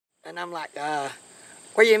And I'm like,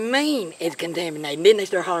 what do you mean it's contaminated? And then they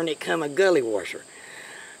start hollering it come a gully washer.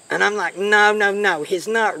 And I'm like, no, no, no, it's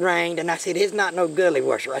not rained. And I said, it's not no gully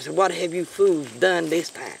washer. I said, what have you fools done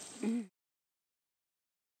this time? Mm-hmm.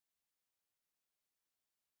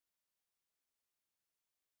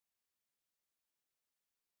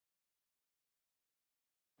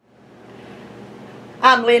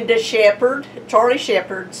 I'm Linda Shepherd, Charlie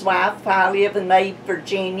Shepherd's wife. I live in Mabe,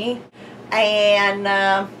 Virginia,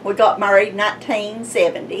 and we got married in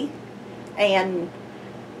 1970, and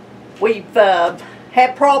we've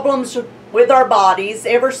had problems with our bodies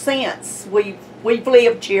ever since we've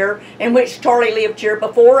lived here, in which Charlie lived here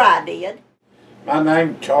before I did. My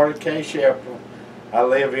name's Charlie K. Shepherd. I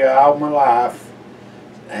live here all my life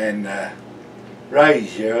and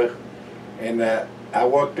raised here, and I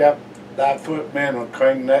worked up that Foote Mineral,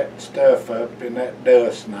 clean that stuff up in that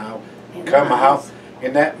dust now. Come out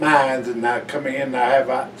in that mines, and I come in and I have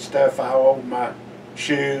that stuff all over my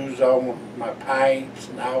shoes, on my paints,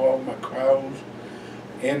 and all over my clothes,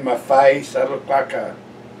 in my face. I look like a,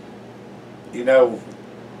 you know,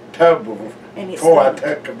 tub before I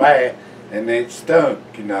took a bath, and it stunk,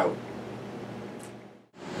 you know.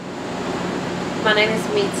 My name is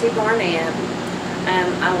Mitzi Barnett.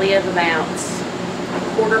 I live about a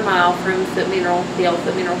quarter mile from Foote Mineral, the old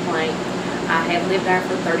Foote Mineral plant. I have lived there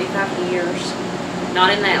for 35 years.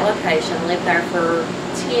 Not in that location, lived there for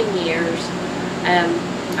 10 years.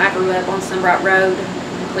 I grew up on Sunbright Road,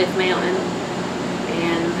 Cliff Mountain,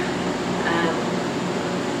 and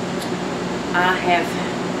I have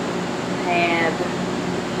had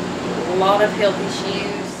a lot of health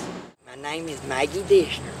issues. My name is Maggie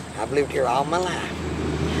Dishner. I've lived here all my life.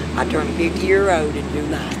 I turned 50 years old in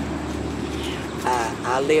July.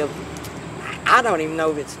 I live, I don't even know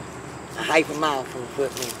if it's a half a mile from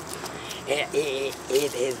Foote Mineral. It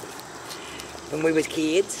is, when we was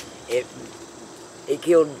kids, it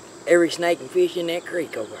killed every snake and fish in that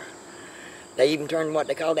creek over there. They even turned what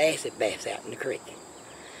they called acid baths out in the creek.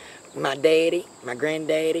 My daddy, my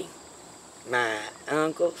granddaddy, my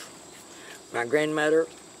uncles, my grandmother,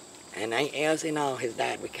 and ain't else in all has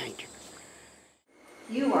died with cancer.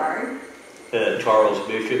 You are? Charles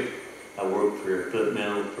Bishop. I worked for Foote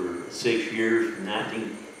Mineral for 6 years, from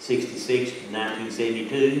 1966 to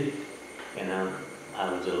 1972, and I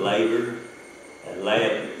was a laborer, a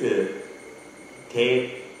lab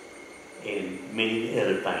tech, and many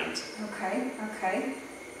other things. Okay, okay.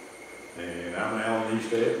 And I'm Alan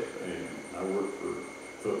Easted, and I worked for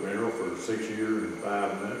Foote Mineral for 6 years and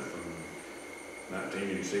 5 months from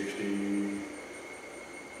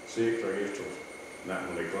 1966, I guess, till not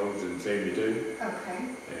when they closed in 72. Okay.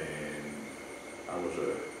 And I was a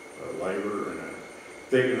laborer and a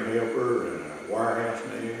thickener helper and a warehouse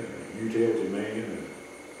man and a utility man and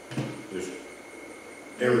just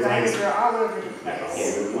everything. You guys are all over the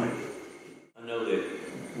place. Everything. I know that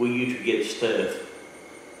we used to get stuff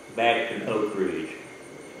back in Oak Ridge,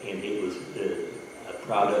 and it was a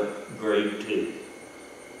product grade 2.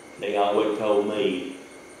 They always told me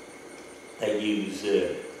they use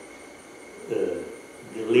the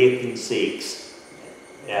lithium 6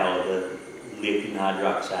 out of the lithium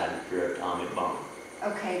hydroxide for your atomic bomb.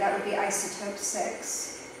 Okay, that would be isotope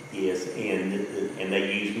 6. Yes, and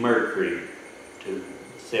they use mercury to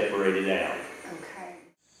separate it out. Okay.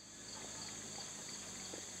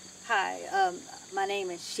 Hi, my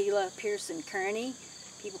name is Sheila Pearson Kearney.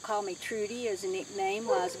 People call me Trudy as a nickname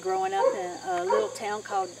while I was growing up in a little town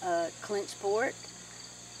called Clinchport.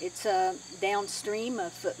 It's downstream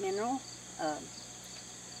of Foote Mineral.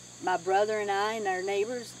 My brother and I and our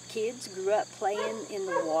neighbors' kids grew up playing in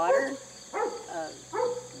the water.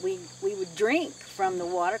 We would drink from the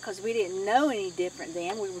water because we didn't know any different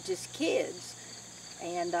then. We were just kids.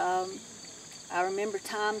 And I remember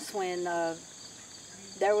times when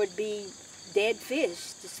there would be dead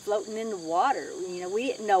fish just floating in the water. You know, we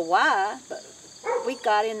didn't know why, but we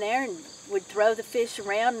got in there and would throw the fish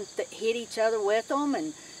around and hit each other with them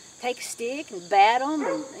and take a stick and bat them,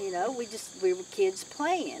 and you know, we were kids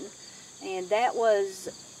playing. And that was,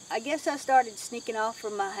 I guess I started sneaking off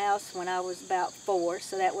from my house when I was about 4,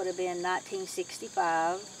 so that would have been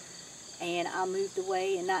 1965, and I moved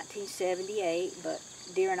away in 1978. But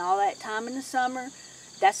during all that time in the summer,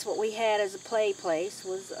 that's what we had as a play place,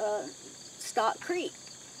 was Stock Creek,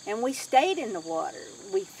 and we stayed in the water.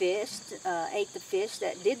 We fished, ate the fish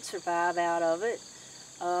that did survive out of it.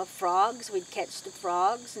 Frogs, we'd catch the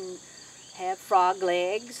frogs and have frog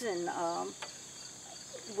legs, and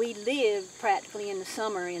we lived practically in the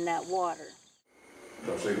summer in that water.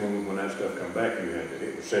 Because see, when that stuff come back,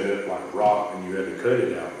 it was set up like a rock, and you had to cut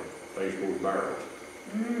it out with baseboard barrels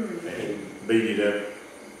and beat it up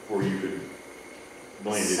where you could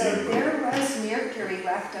blend it So in. there was mercury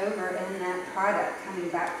left over in that product coming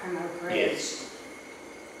back from Oak Ridge? Yes.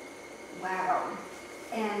 Wow.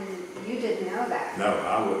 And you didn't know that? No,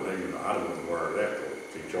 I wouldn't even, I wasn't aware of that.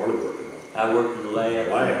 See, Charlie working on I worked in the lab.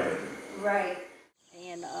 lab. Right.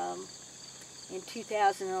 And in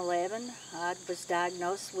 2011, I was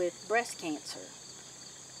diagnosed with breast cancer.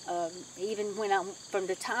 Even when from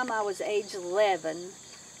the time I was age 11,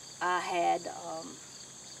 I had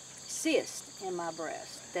cyst in my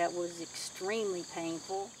breast that was extremely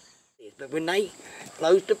painful. But when they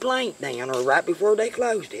closed the plant down, or right before they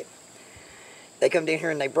closed it, they come down here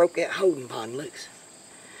and they broke that holding pond loose.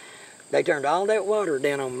 They turned all that water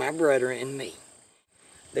down on my brother and me.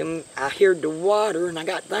 Then I heard the water and I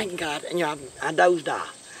got thinking, God, and I dozed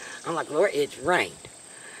off. I'm like, Lord, it's rained.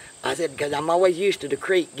 I said, because I'm always used to the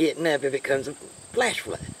creek getting up if it comes a flash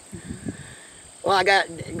flood. Well, I got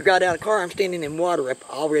out of the car, I'm standing in water up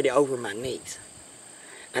already over my knees.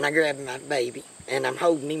 And I grabbed my baby and I'm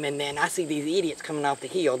holding him, and then I see these idiots coming off the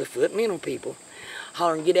hill, the Foote Mineral people,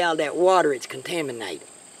 hollering, get out of that water, it's contaminated.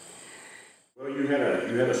 Well, you had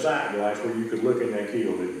a sight glass where you could look in that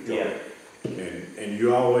keel, didn't you? Yeah. And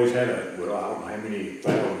you always had well, I don't know how many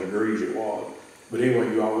thousand degrees it was, but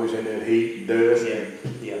anyway, you always had that heat, dust. Yeah,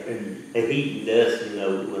 yeah. And the heat and dust, you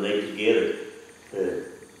know, when they together,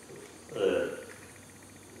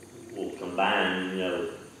 will combine, you know,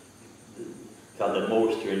 because the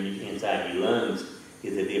moisture inside your lungs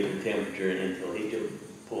is a different temperature, and until it just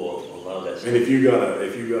pulls a lot of that stuff. if you got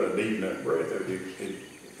a deep enough breath,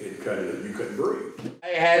 it cut it, you couldn't breathe.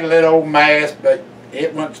 They had a little mask, but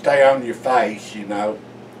it wouldn't stay on your face, you know.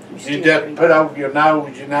 You just put over your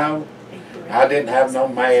nose, you know. I didn't have no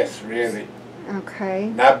mask, really. Okay.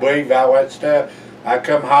 And I breathe all that stuff. I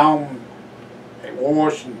come home,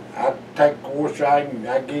 wash, and I take the wash right, and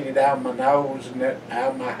I get it out of my nose and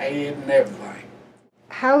out of my head and everything.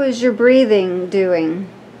 How is your breathing doing?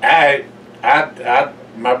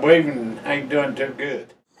 My breathing ain't doing too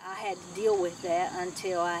good. I had to deal with that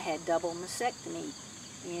until I had double mastectomy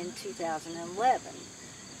in 2011.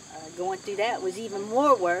 Going through that was even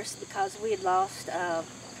more worse because we had lost a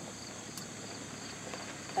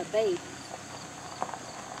baby.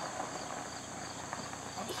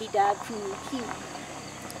 He died from leukemia.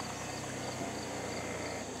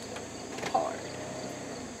 Hard.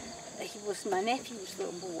 He was my nephew's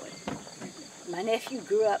little boy. My nephew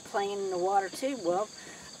grew up playing in the water too, well,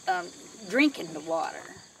 drinking the water.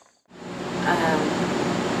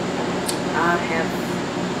 I have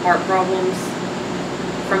heart problems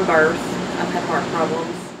from birth. I've had heart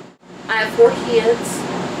problems. I have 4 kids.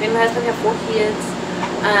 Me and my husband have 4 kids.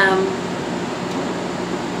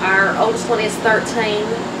 Our oldest one is 13,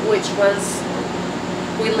 which was,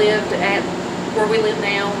 we lived at where we live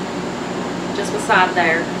now, just beside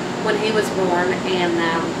there, when he was born, and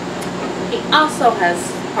he also has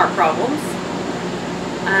heart problems.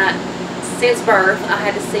 Since birth, I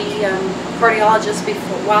had to see a cardiologist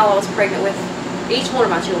while I was pregnant with each one of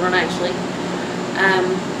my children, actually.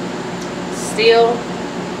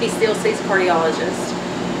 He still sees a cardiologist.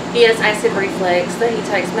 He has acid reflux that he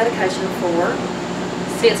takes medication for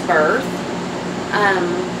since birth.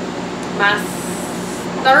 My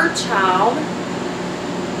 3rd child,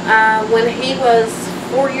 when he was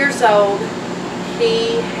 4 years old,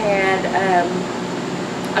 he had,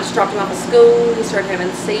 I just dropped him off at school. He started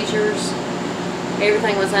having seizures.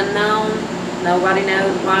 Everything was unknown. Nobody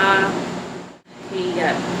knows why. He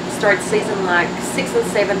started seizing like 6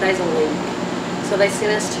 and 7 days a week. So they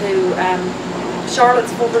sent us to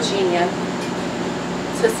Charlottesville, Virginia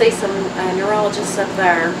to see some neurologists up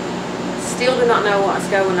there. Still do not know what's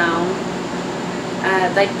going on.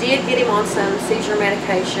 They did get him on some seizure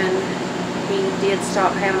medication. He did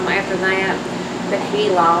stop having them after that, but he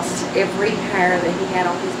lost every hair that he had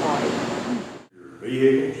on his body. Your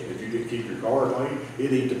vehicles, if you did keep your car clean,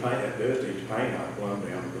 it eats the paint, that dust eats the paint out plumb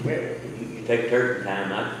down to the metal. You take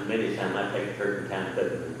turpentine. Many times I take turpentine,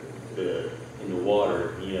 put in the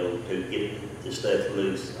water, you know, to get the stuff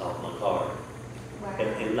loose off my car. Wow.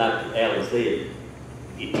 And like Alan said,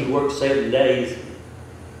 if you work 7 days,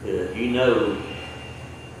 you know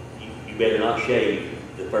you better not shave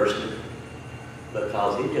the first one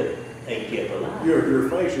because it just ain't kept alive. Your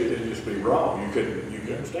face would just be raw. You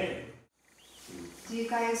couldn't stand it. Do you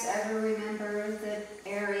guys ever remember the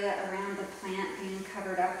area around the plant being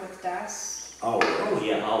covered up with dust? Always. Oh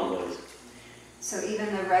yeah, always. So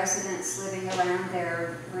even the residents living around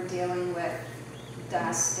there were dealing with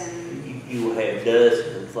dust and... You will have dust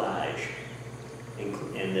and flies, and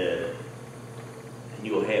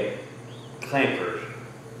you will have clampers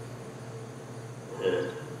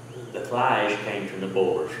the fly ash came from the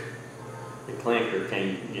boilers. The clinker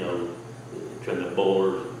came, you know, from the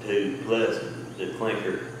boiler too, plus the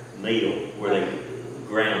clinker mill where they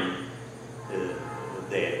ground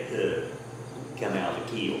that come out of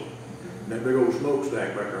the kiln. That big old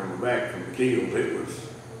smokestack back there on the back from the kilns,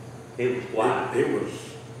 it was white. It was,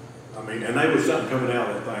 I mean, and there was something coming out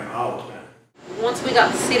of that thing all the time. Once we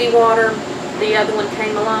got the city water, the other one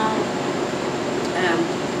came along.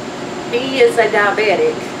 He is a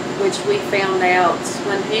diabetic, which we found out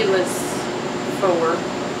when he was 4.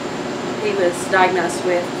 He was diagnosed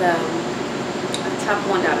with type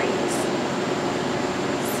 1 diabetes.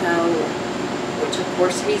 So, which of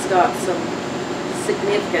course he's got some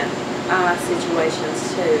significant eye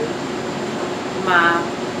situations too. My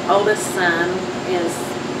oldest son is,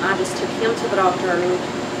 I just took him to the doctor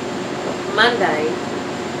Monday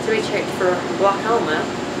to be checked for glaucoma.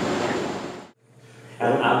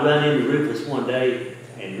 I run into Rufus one day,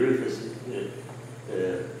 and Rufus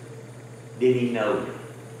didn't even know me.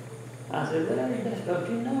 I said, well, don't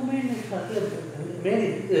you know, man?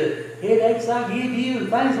 Many headaches I give you and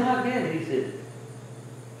things like that. He said,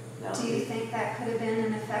 no. Do you think that could have been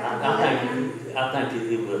an effect of I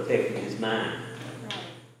think it was affecting his mind.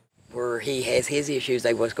 Where he has his issues,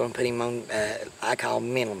 they was going to put him on, I call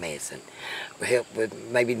mental medicine, to help with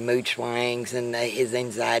maybe mood swings and his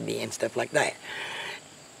anxiety and stuff like that.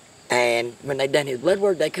 And when they done his blood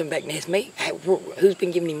work, they come back and ask me, hey, who's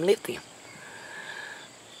been giving him lithium?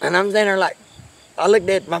 And I'm sitting there like, I looked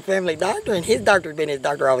at my family doctor, and his doctor had been his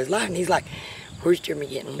doctor all his life, and he's like, where's Jeremy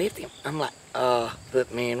getting lithium? I'm like,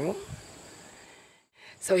 Foote Mineral.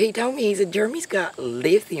 So he told me, he said, Jeremy's got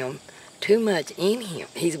lithium too much in him.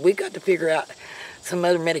 We got to figure out some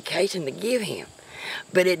other medication to give him.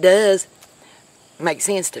 But it does make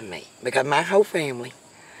sense to me, because my whole family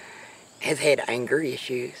has had anger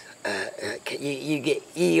issues. You get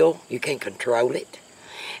ill, you can't control it,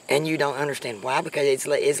 and you don't understand why, because it's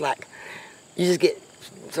like you just get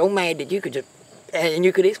so mad that you could just, and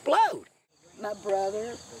you could explode. My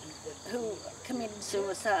brother, who committed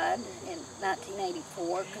suicide in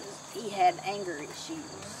 1984 because he had anger issues.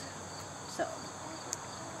 So,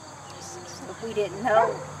 if we didn't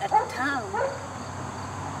know at the time, we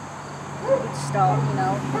just thought, you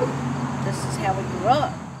know, this is how we grew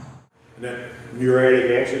up. And that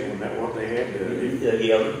muriatic acid, wasn't that what they had?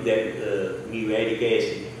 That muriatic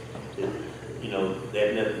acid, you know,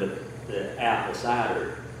 that nothing but the apple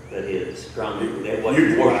cider that is strong. That what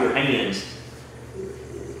you wash your hands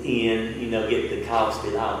in, you know, get the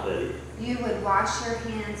caustic off of it. You would wash your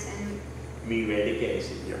hands in muriatic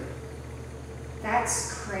acid. Yeah.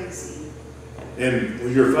 That's crazy. And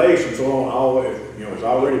with your face and so on, always, you know, it's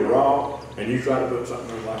already raw, and you try to put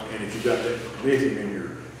something like, and if you got that lithium in your,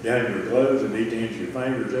 down in your gloves and eat into your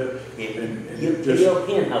fingers, and you just,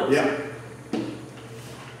 pinholes. Yeah.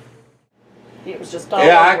 It was just all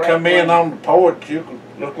Yeah, I over come in on the porch, you could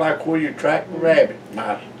look like where you tracked the rabbit.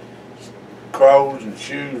 My clothes and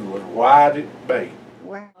shoes was wide as be.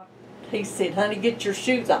 Wow. He said, honey, get your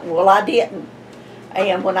shoes on. Well, I didn't.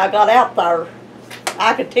 And when I got out there,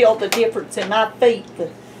 I could tell the difference in my feet the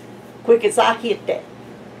quick as I hit that.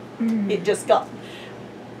 It just got,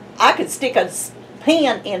 I could stick a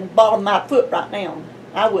pin in the bottom of my foot right now.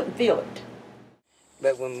 I wouldn't feel it.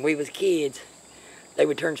 But when we was kids, they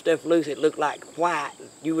would turn stuff loose, it looked like white.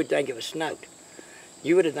 You would think it was snowed.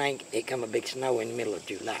 You would have think it come a big snow in the middle of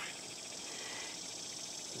July.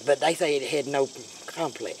 But they say it had no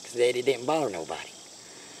complex, that it didn't bother nobody.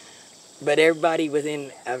 But everybody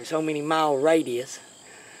within so many mile radius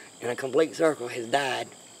in a complete circle has died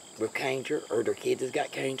with cancer, or their kids has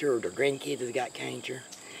got cancer, or their grandkids has got cancer.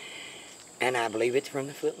 And I believe it's from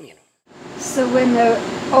the Foote Mineral. So when the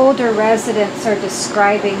older residents are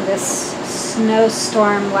describing this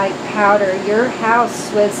snowstorm-like powder, your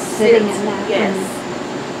house was sitting in that? Yes.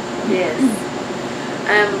 Yes.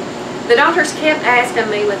 The doctors kept asking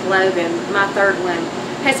me with Logan, my third one,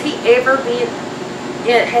 has he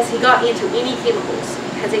got into any chemicals?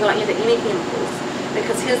 Has he got into any chemicals?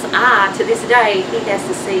 Because his eye, to this day, he has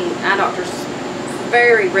to see eye doctors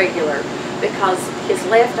very regular, because his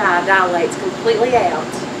left eye dilates completely out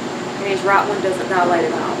and his right one doesn't dilate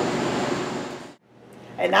at all.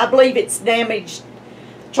 And I believe it's damaged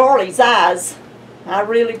Charlie's eyes. I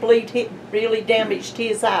really believe it really damaged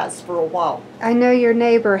his eyes for a while. I know your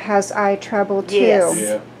neighbor has eye trouble too. Yes.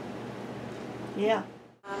 Yeah. Yeah.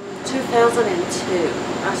 2002,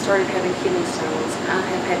 I started having kidney stones. I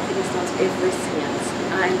have had kidney stones ever since.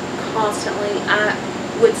 I'm constantly, I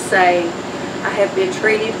would say, I have been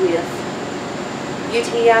treated with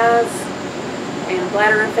UTIs and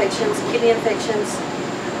bladder infections, kidney infections,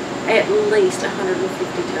 at least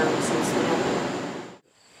 150 tons since then.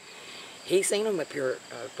 He seen them up here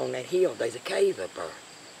on that hill. There's a cave up there.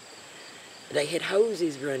 They had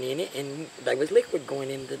hoses running in it, and there was liquid going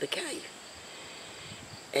into the cave.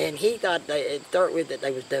 And he thought it'd start with that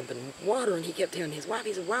they was dumping water, and he kept telling his wife,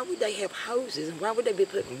 he said, why would they have hoses, and why would they be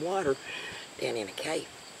putting water down in a cave?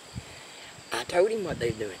 I told him what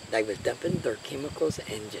they were doing. They was dumping their chemicals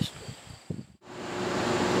and just...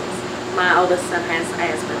 My oldest son has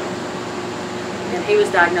asthma, and he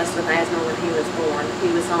was diagnosed with asthma when he was born.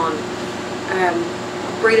 He was on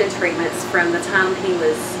breathing treatments from the time he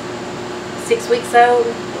was 6 weeks old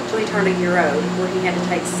till he turned a year old, where he had to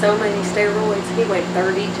take so many steroids. He weighed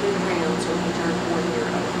 32 pounds when he turned 1 year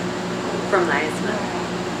old from the asthma.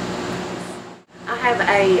 I have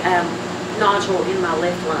a nodule in my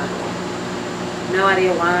left lung. No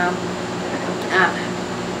idea why. I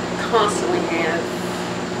constantly have,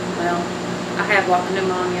 well, I have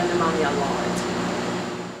pneumonia a lot.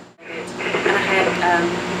 And I have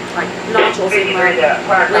like nodules in my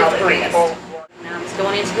left breast. Now I was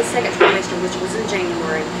going into the second trimester, which was in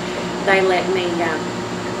January. They let me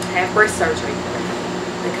have breast surgery.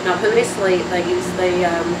 They could not put me to sleep. They used the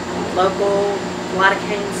local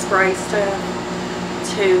lidocaine spray stuff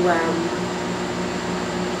to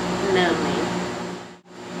numb me.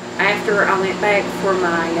 After I went back for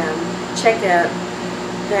my checkup,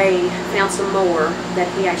 they found some more that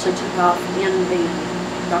he actually took off in the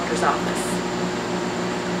doctor's office.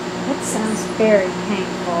 That sounds very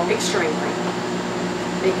painful. Extremely.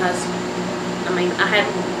 Because, I mean, I had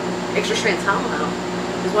extra strength Tylenol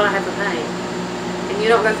is what I have for pain. And you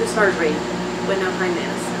don't go through surgery with no pain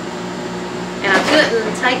medicine. And I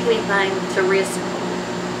couldn't take anything to risk,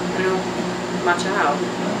 you know, my child's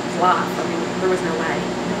life. I mean, there was no way.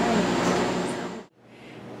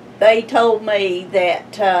 They told me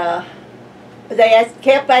that they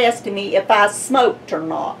kept asking me if I smoked or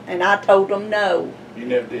not, and I told them no. You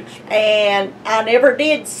never did smoke? And I never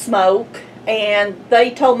did smoke, and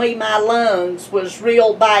they told me my lungs was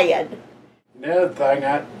real bad. The other thing,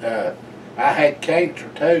 I had cancer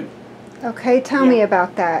too. Okay, tell me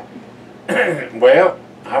about that. Well,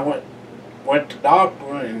 I went to the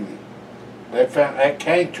doctor, and they found that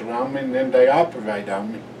cancer on me, and then they operated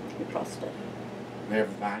on me. Prostate. And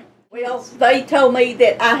everything. Well, they told me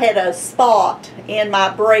that I had a spot in my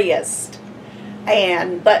breast,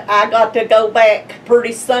 but I got to go back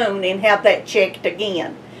pretty soon and have that checked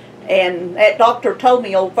again. And that doctor told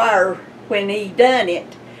me over there when he done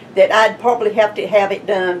it that I'd probably have to have it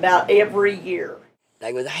done about every year.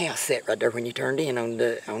 There was a house set right there when you turned in on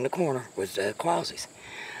the corner was Quasi's.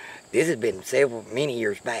 This has been many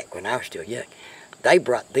years back when I was still young. They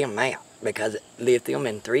brought them out because lithium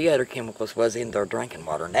and 3 other chemicals was in their drinking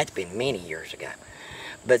water, and that's been many years ago.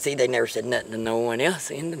 But see, they never said nothing to no one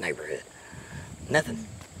else in the neighborhood. Nothing.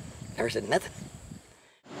 Never said nothing.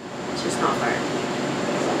 It's just not fair.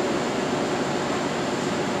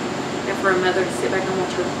 And for a mother to sit back and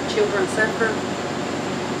watch her children suffer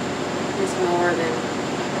is more than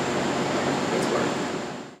it's worth.